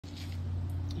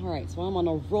All right, so I'm on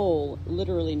a roll,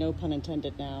 literally no pun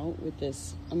intended now, with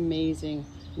this amazing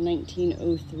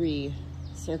 1903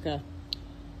 circa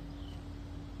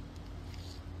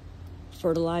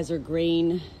fertilizer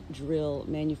grain drill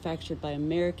manufactured by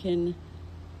American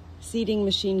Seeding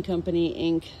Machine Company,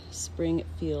 Inc.,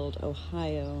 Springfield,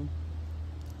 Ohio.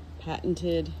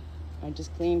 Patented. I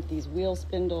just cleaned these wheel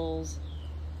spindles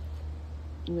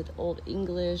with Old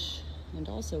English and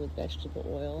also with vegetable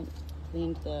oil.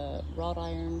 Cleaned the wrought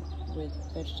iron with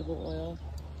vegetable oil.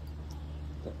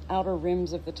 The outer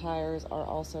rims of the tires are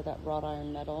also that wrought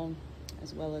iron metal,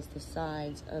 as well as the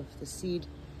sides of the seed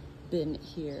bin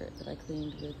here that I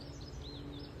cleaned with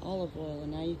olive oil.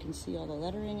 And now you can see all the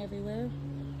lettering everywhere.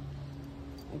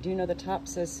 I do know the top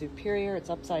says Superior. It's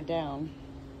upside down.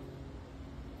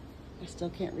 I still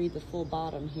can't read the full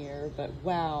bottom here, but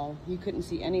wow, you couldn't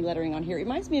see any lettering on here. It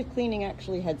reminds me of cleaning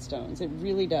actually headstones. It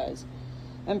really does.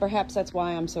 And perhaps that's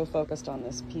why I'm so focused on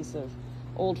this piece of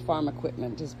old farm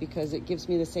equipment, is because it gives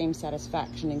me the same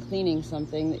satisfaction in cleaning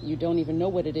something that you don't even know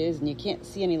what it is and you can't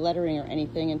see any lettering or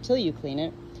anything until you clean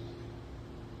it.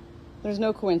 There's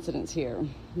no coincidence here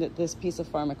that this piece of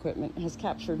farm equipment has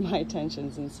captured my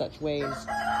attentions in such ways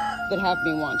that have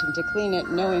me wanting to clean it,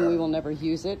 knowing we will never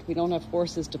use it. We don't have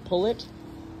horses to pull it,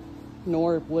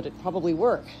 nor would it probably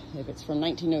work. If it's from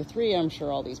 1903, I'm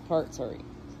sure all these parts are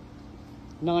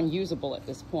non-usable at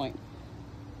this point.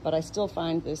 But I still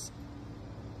find this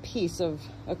piece of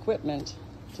equipment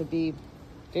to be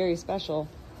very special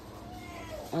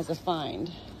as a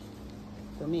find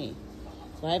for me.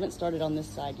 So I haven't started on this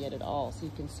side yet at all, so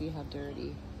you can see how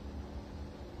dirty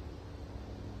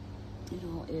it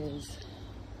all is.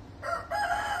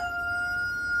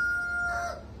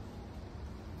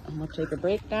 I'm gonna take a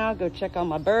break now, go check on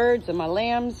my birds and my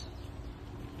lambs,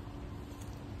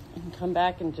 and come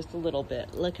back in just a little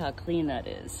bit. Look how clean that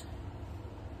is.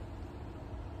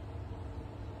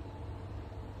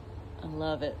 I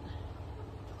love it.